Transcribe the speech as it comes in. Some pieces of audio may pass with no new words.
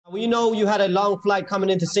We know you had a long flight coming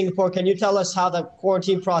into Singapore. Can you tell us how the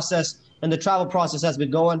quarantine process and the travel process has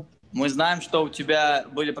been going? Мы знаем, что у тебя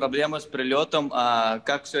были проблемы с прилетом.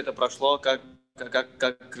 Как все это прошло? Как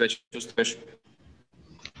себя чувствуешь?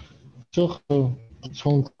 Все хорошо.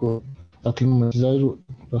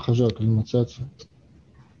 Прохожу акклиматизацию.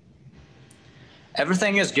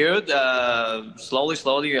 Everything is good. Slowly,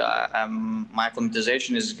 my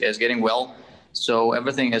acclimatization is getting well, so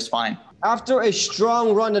everything is fine. After a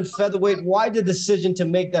strong run in featherweight, why the decision to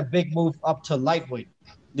make that big move up to lightweight?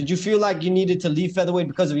 Did you feel like you needed to leave featherweight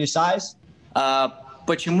because of your size?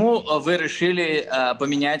 Почему вы решили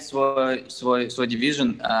поменять свой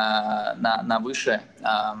division на выше?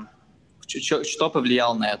 Что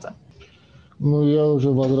повлияло на это? Ну, я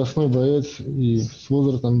уже возрастной боец, и с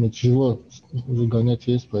возрастом мне тяжело уже гонять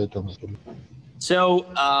вес, поэтому. So,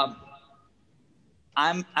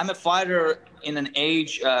 I'm a fighter in an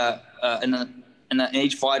age in an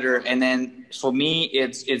age fighter, and then for me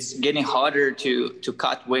it's getting harder to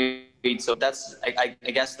cut weight. So that's I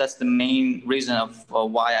guess that's the main reason of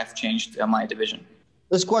why I've changed my division.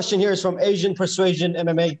 This question here is from Asian Persuasion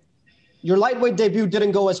MMA. Your lightweight debut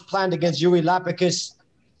didn't go as planned against Yuri Lapicus.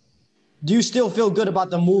 Do you still feel good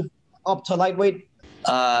about the move up to lightweight?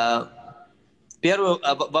 Первый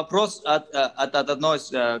вопрос от одного из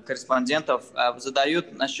корреспондентов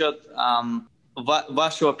задают насчет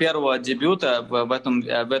вашего первого дебюта в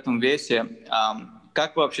этом весе.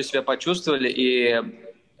 Как вы вообще себя почувствовали и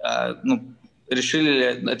решили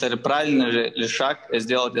ли это правильный ли шаг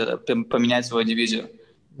сделать, поменять свою дивизию?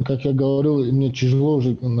 Как я говорил, мне тяжело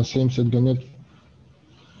уже на 70 гонять.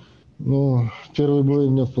 Ну, первый бой у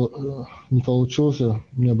меня не получился.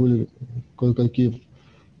 У меня были кое-какие,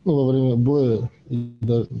 во время боя и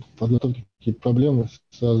подготовки какие-то проблемы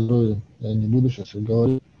со здоровьем. Я не буду сейчас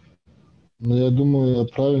говорить. Но я думаю, я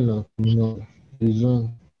правильно поменял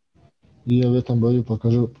дивизион. И я в этом бою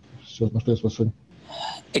покажу все, на что я способен.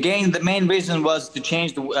 Again, the main reason was to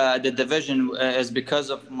change the division is because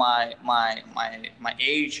of my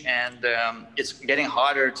age, and it's getting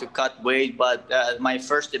harder to cut weight. But my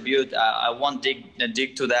first debut, I won't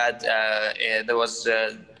dig to that. There was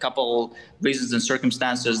a couple reasons and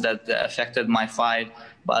circumstances that affected my fight.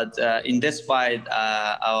 But in this fight,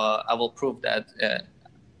 I will prove that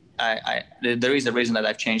there is a reason that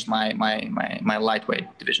I've changed my lightweight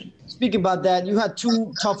division. Speaking about that, you had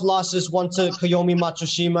two tough losses, one to Koyomi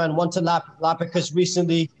Matsushima and one to Lapicus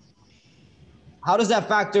recently. How does that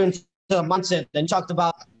factor into the mindset? And you talked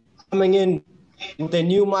about coming in with a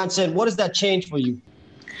new mindset. What does that change for you?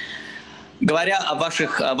 Говоря о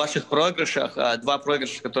ваших проигрышах, два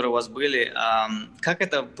проигрыша, которые у вас были, как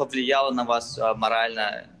это повлияло на вас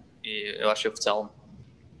морально и вообще в целом?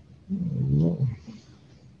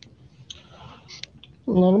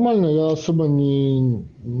 Нормально, я особо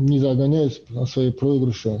не загоняюсь на свои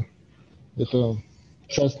проигрыши. Это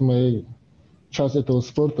часть этого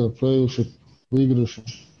спорта, проигрыши, выигрыши.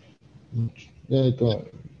 Я это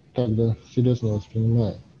тогда серьезно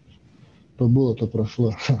воспринимаю. То было, то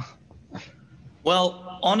прошло.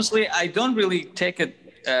 Well, honestly, I don't really take it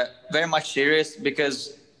very much serious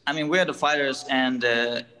because, I mean, we are the fighters, and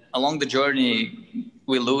along the journey,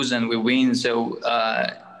 we lose and we win. So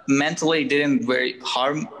mentally, it didn't very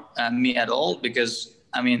harm me at all because,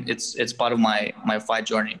 I mean, it's part of my fight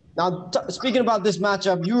journey. Now, speaking about this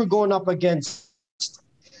matchup, you were going up against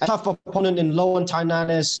a tough opponent in Loan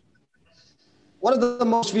Tainanes. One of the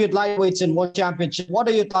most viewed lightweights in one championship. What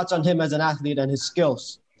are your thoughts on him as an athlete and his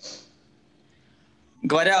skills?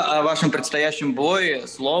 Говоря о вашем предстоящем бое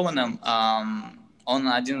с Лованом, он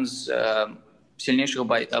один из сильнейших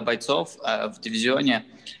бойцов в дивизионе.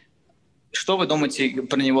 Что вы думаете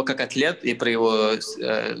про него как атлет и про его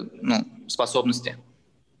способности?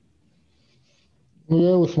 Ну,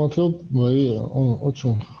 я его смотрел, он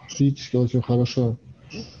очень физически, очень хорошо,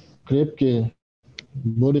 крепкий,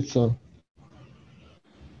 борется.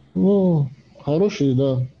 Ну, хороший,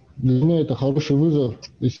 да. Для меня это хороший вызов.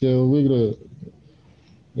 Если я его выиграю,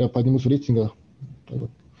 я поднимусь в рейтингах.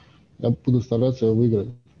 Я буду стараться его выиграть.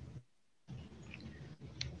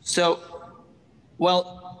 So,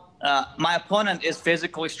 well, my opponent is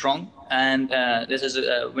physically strong, and this is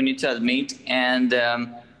we need to admit. And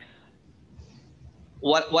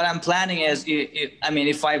what I'm planning is,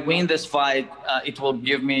 if I win this fight, it will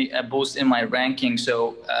give me a boost in my ranking.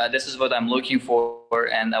 So this is what I'm looking for,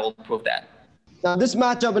 and I will prove that. Now, this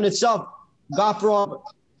matchup in itself, Gafurov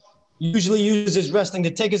usually uses wrestling to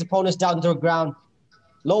take his opponents down to the ground.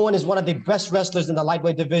 Lowen is one of the best wrestlers in the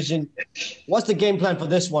lightweight division. What's the game plan for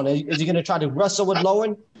this one? Is he going to try to wrestle with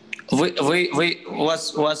Lowen? У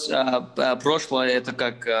вас прошлое это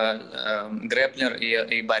как грэплер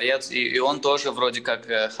и борец, и он тоже вроде как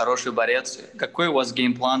хороший борец. Какой у вас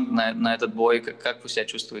геймплан на этот бой? Как вы себя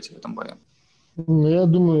чувствуете в этом бою? Ну, я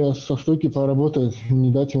думаю, со стойки поработать, не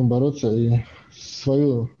дать ему бороться и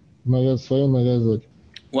свое навязывать.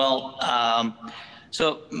 Well,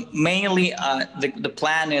 so mainly the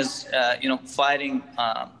plan is fighting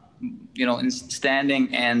in standing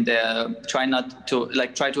and try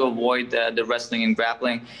to avoid the wrestling and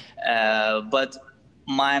grappling. But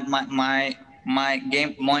my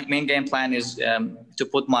main game plan is to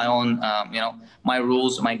put my own my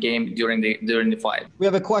rules, my game during the fight. We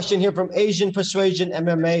have a question here from Asian Persuasion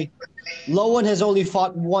MMA. Lowen has only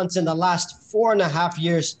fought once in the last 4.5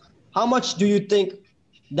 years. How much do you think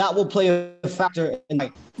that will play a factor in the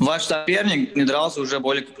fight? Ваш соперник не дрался уже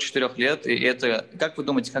более 4 лет, и это, как вы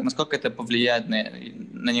думаете, насколько это повлияет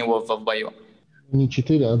на него в бою? Не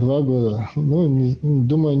 4, а 2 года. Ну,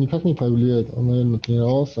 думаю, никак не повлияет. Он, наверное,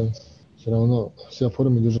 тренировался. Все равно вся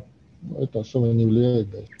форма держит. Это особо не влияет.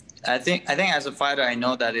 Да. I think as a fighter, I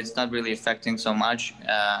know that it's not really affecting so much.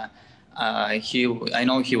 I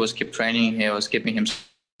know he was keep training. He was keeping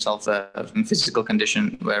himself in physical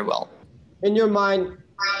condition very well. In your mind,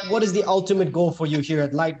 what is the ultimate goal for you here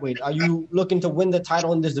at lightweight? Are you looking to win the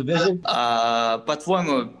title in this division?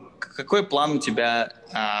 По-твоему, какой план у тебя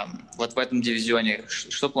вот в этом дивизионе?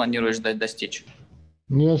 Что планируешь достичь?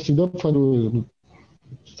 Ну, я всегда планирую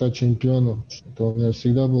стать чемпионом. Это у меня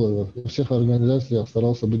всегда было. Во всех организациях я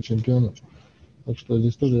старался быть чемпионом. Так что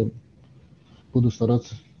здесь тоже буду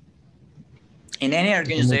стараться. In any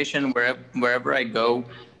organization, wherever I go,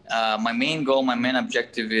 my main goal, my main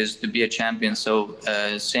objective is to be a champion. So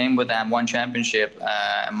same with the M1 championship,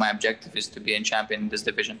 my objective is to be a champion in this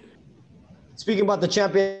division. Speaking about the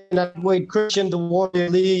champion at weight, Christian, the Warrior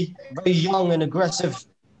Lee, very young and aggressive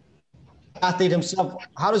athlete himself.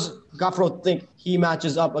 How does Gafurov think he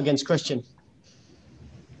matches up against Christian?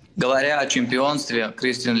 Говоря о чемпионстве,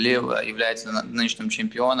 Кристиан Ли является нынешним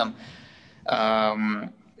чемпионом.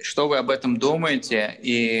 Что вы об этом думаете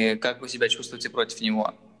и как вы себя чувствуете против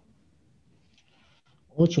него?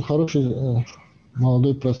 Очень хороший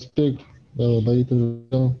молодой проспект, боит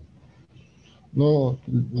уже. Но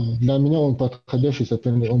для меня он подходящий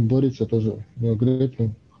соперник, он борется тоже, у него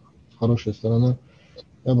грэпплинг, хорошая сторона.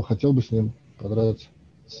 Я бы хотел бы с ним подраться.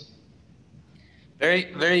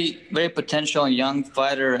 Very potential young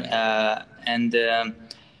fighter, and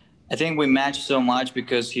I think we match so much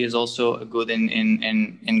because he is also good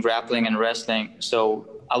in grappling and wrestling. So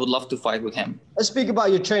I would love to fight with him. Let's speak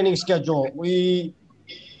about your training schedule. We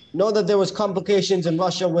know that there was complications in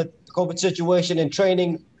Russia with COVID situation and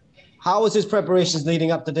training. How was his preparations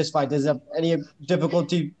leading up to this fight? Is there any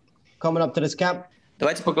difficulty coming up to this camp?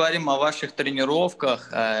 Давайте поговорим о ваших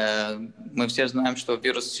тренировках. Мы все знаем, что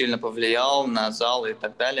вирус сильно повлиял на зал и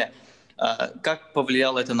так далее. Как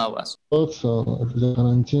повлияло это на вас? Из-за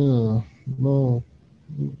карантина, но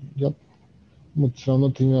мы все равно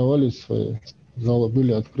тренировались, свои залы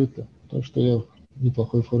были открыты, так что я в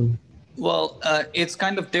неплохой форме. Well, it's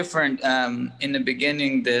kind of different. In the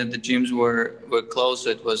beginning, the gyms were closed, so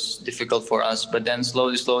it was difficult for us. But then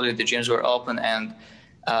slowly, the gyms were open, and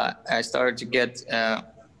I started to get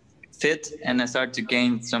fit, and I started to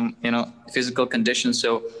gain some, physical condition.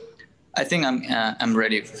 So I think I'm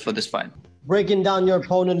ready for this fight. Breaking down your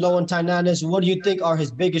opponent, Lowen Tainanis, what do you think are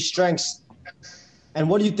his biggest strengths, and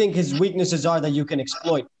what do you think his weaknesses are that you can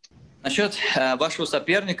exploit? Насчет вашего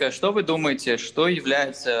соперника, что вы думаете, что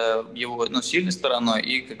является его сильной стороной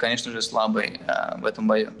и, конечно же, слабой в этом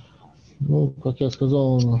бою? Ну, как я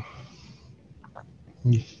сказал, он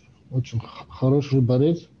очень хороший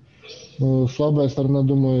борец. Но слабая сторона,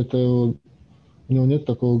 думаю, это у него нет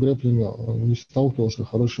такого грэпплинга. Он не сталкивался с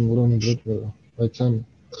хорошим уровнем грэпплинга бойцами.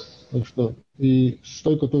 Так что и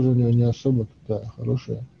стойка тоже у него не особо такая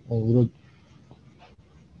хорошая.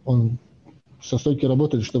 Он со стойки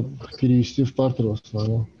работает, чтобы перевести в партер в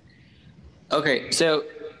основном. Okay, so,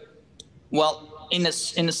 well, in a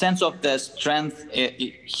sense of the strength,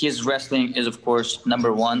 his wrestling is of course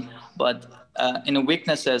number one, but in the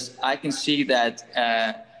weaknesses, I can see that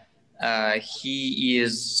he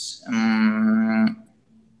is,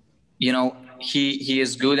 he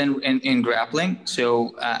is good in grappling.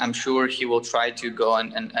 So I'm sure he will try to go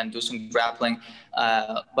and do some grappling.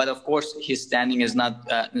 But of course, his standing is not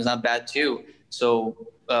bad too. So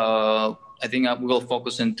I think we will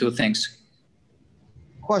focus on two things.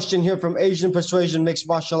 Question here from Asian Persuasion Mixed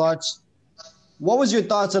Martial Arts. What was your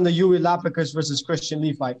thoughts on the Yuri Lapicus versus Christian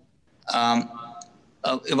Lee fight?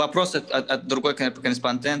 Вопрос от другой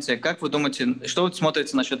корреспонденции. Как вы думаете, что вы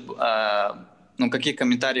смотрите насчет Ну, какие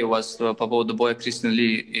комментарии у вас по поводу боя Кристин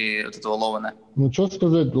Ли и вот этого Лована? Ну, что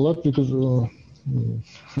сказать, Латвик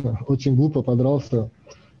очень глупо подрался.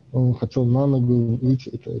 Он хотел на ногу выйти.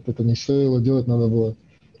 Это не стоило делать, надо было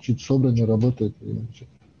чуть собраннее работать. И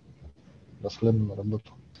расхлябанно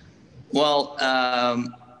работал. Well,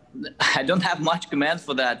 I don't have much comment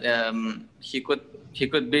for that. He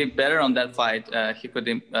could be better on that fight. He could,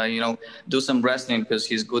 do some wrestling because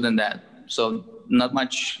he's good in that. So not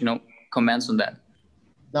much, comments on that.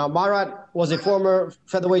 Now, Marat was a former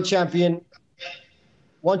featherweight champion.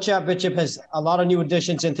 One championship, has a lot of new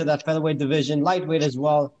additions into that featherweight division, lightweight as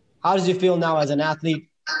well. How does he feel now as an athlete,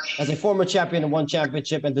 as a former champion and one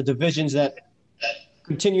championship, and the divisions that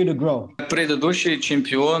continue to grow? Предыдущий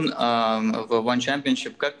чемпион в One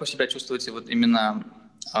Championship, как вы себя чувствуете вот именно,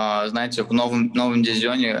 знаете, в новом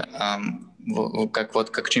дивизионе,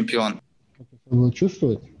 как чемпион? Вы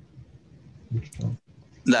чувствуете?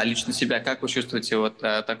 Да, лично себя, как вы чувствуете, вот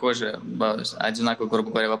такой же, одинаковый,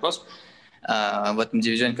 грубо говоря, вопрос, в этом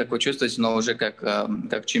дивизионе, как вы чувствуете, но уже как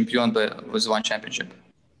чемпион в One Championship?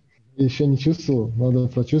 Еще не чувствовал, надо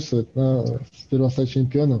прочувствовать. Сперва стать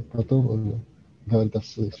чемпионом, потом говорить о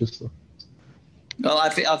своих чувствах. Well, I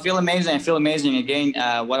feel amazing. I feel amazing. Again,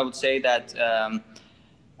 what I would say that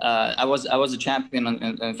I was a champion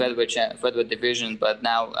in featherweight division, but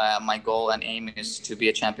now my goal and aim is to be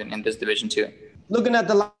a champion in this division too. Looking at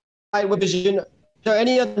the lightweight division, is there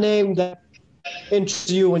any other name that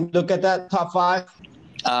interests you when you look at that top five?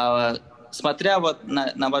 Смотря вот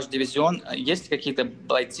на ваш дивизион, есть какие-то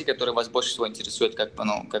бойцы, которые вас больше всего интересуют как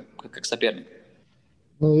соперник?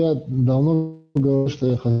 Ну, я давно говорю, что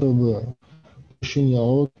я хотел бы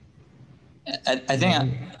Gianni. I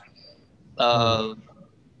think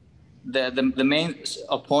the main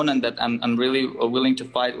opponent that I'm really willing to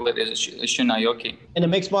fight with is Gianni. In a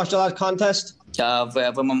mixed martial arts contest?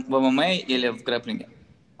 В ММА или в грэпплинге?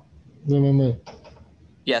 В ММА.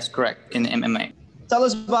 Yes, correct, in MMA. Tell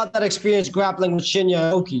us about that experience grappling with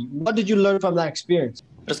Shinya Aoki. What did you learn from that experience?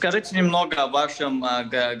 Расскажите немного о вашем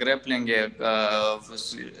грэпплинге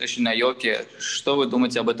с Gianni. Что вы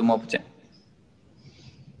думаете об этом опыте?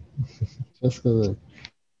 Что сказать?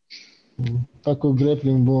 Такой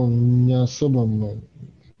грэпплинг был не особо,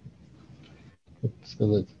 как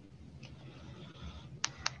сказать,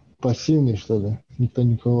 пассивный, что ли. Никто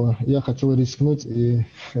никого. Я хотел рискнуть и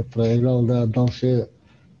проиграл, да, отдал шею,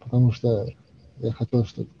 потому что я хотел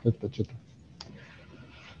как-то что-то.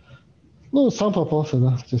 Ну, сам попался,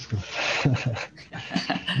 да, честно сказать.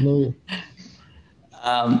 Ну,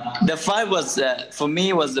 the fight was, for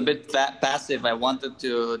me, was a bit passive. I wanted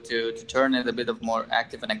to turn it a bit of more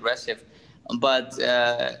active and aggressive, but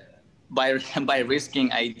by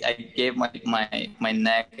risking, I gave my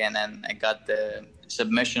neck, and then I got the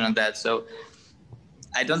submission on that. So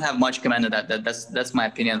I don't have much comment on that. That's my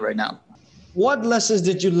opinion right now. What lessons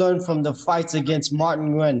did you learn from the fights against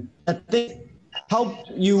Martin Nguyen that they helped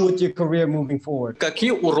you with your career moving forward?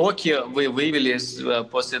 Какие уроки вы вывели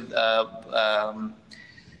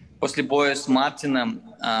после боя с Мартином,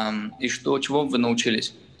 и чего вы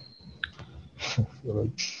научились?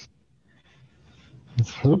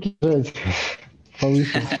 Руки держать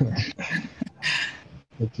повыше.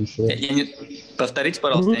 Повторите,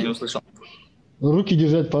 пожалуйста, я не услышал. Руки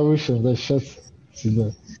держать повыше, да, сейчас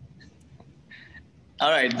всегда. All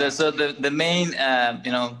right. So the main,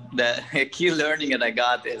 the key learning that I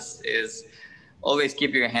got is always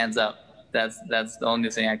keep your hands up. That's the only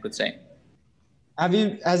thing I could say.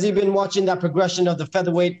 Has he been watching that progression of the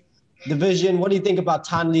featherweight division? What do you think about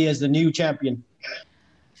Tanli as the new champion?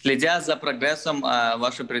 Следя за прогрессом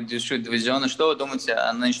вашего предыдущего дивизиона, что вы думаете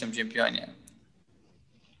о нынешнем чемпионе?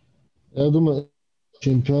 Я думаю,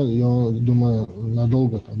 чемпион, я думаю,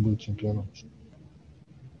 надолго там будет чемпионом.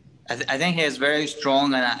 I think he is very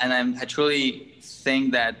strong, and I truly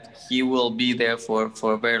think that he will be there for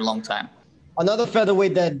a very long time. Another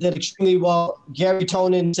featherweight that did extremely well, Gary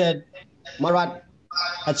Tonin, said Marat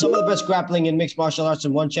had some of the best grappling in mixed martial arts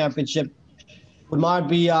and one championship. Would Marat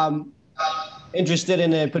be interested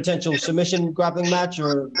in a potential submission grappling match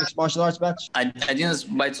or mixed martial arts match? Один из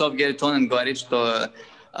бойцов Герри Тонин говорит, что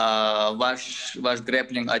ваш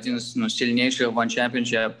грэпплинг один из сильнейших в One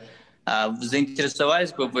Championship.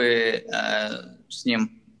 Заинтересовались бы вы с ним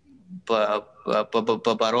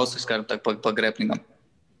побороться, скажем так, по грэпплингам?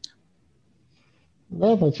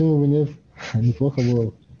 Да, почему бы нет? Неплохо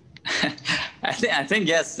было. I think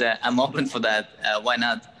yes, I'm open for that. Why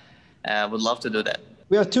not? Would love to do that.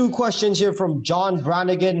 We have two questions here from John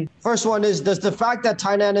Brannigan. First one is, does the fact that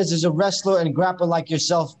Tainanes is a wrestler and grappler like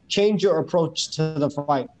yourself change your approach to the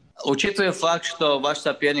fight? Учитывая факт, что ваш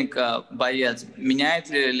соперник боец, меняет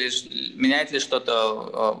ли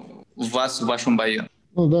что-то в вас в вашем бою?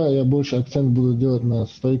 Ну да, я больше акцент буду делать на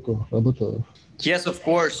стойку, работаю. Yes, of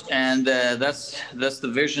course, and that's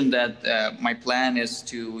the vision that my plan is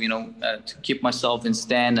to to keep myself in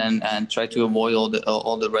stand and try to avoid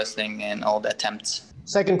all the wrestling and all the attempts.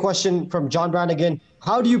 Second question from John Brannigan.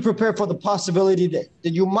 How do you prepare for the possibility that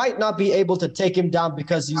you might not be able to take him down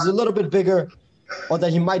because he's a little bit bigger or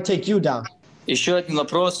that he might take you down? Еще один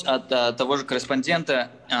вопрос от того же корреспондента.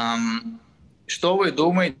 Что вы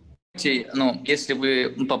думаете, если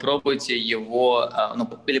вы попробуете его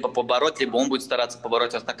либо побороть, либо он будет стараться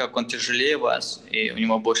побороть вас, так как он тяжелее вас и у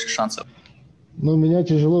него больше шансов? Ну, меня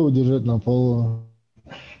тяжело удержать на полу,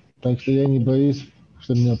 так что я не боюсь,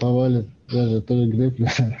 что меня повалит. Я же тоже греплю.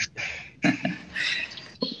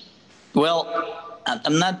 Well,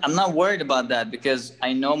 I'm not worried about that because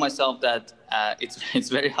I know myself that it's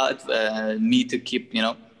very hard me to keep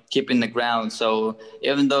in the ground. So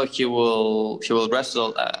even though he will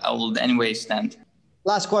wrestle, I will anyway stand.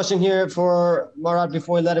 Last question here for Marat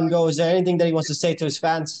before we let him go. Is there anything that he wants to say to his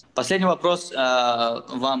fans? Последний вопрос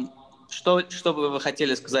вам. Что бы вы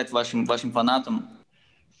хотели сказать вашим фанатам?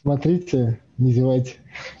 Смотрите, не зевайте.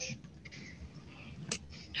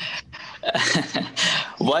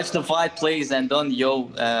 Watch the fight, please, and don't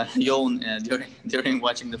yawn during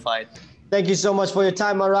watching the fight. Thank you so much for your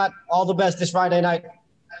time, Marat. All the best this Friday night.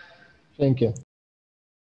 Thank you.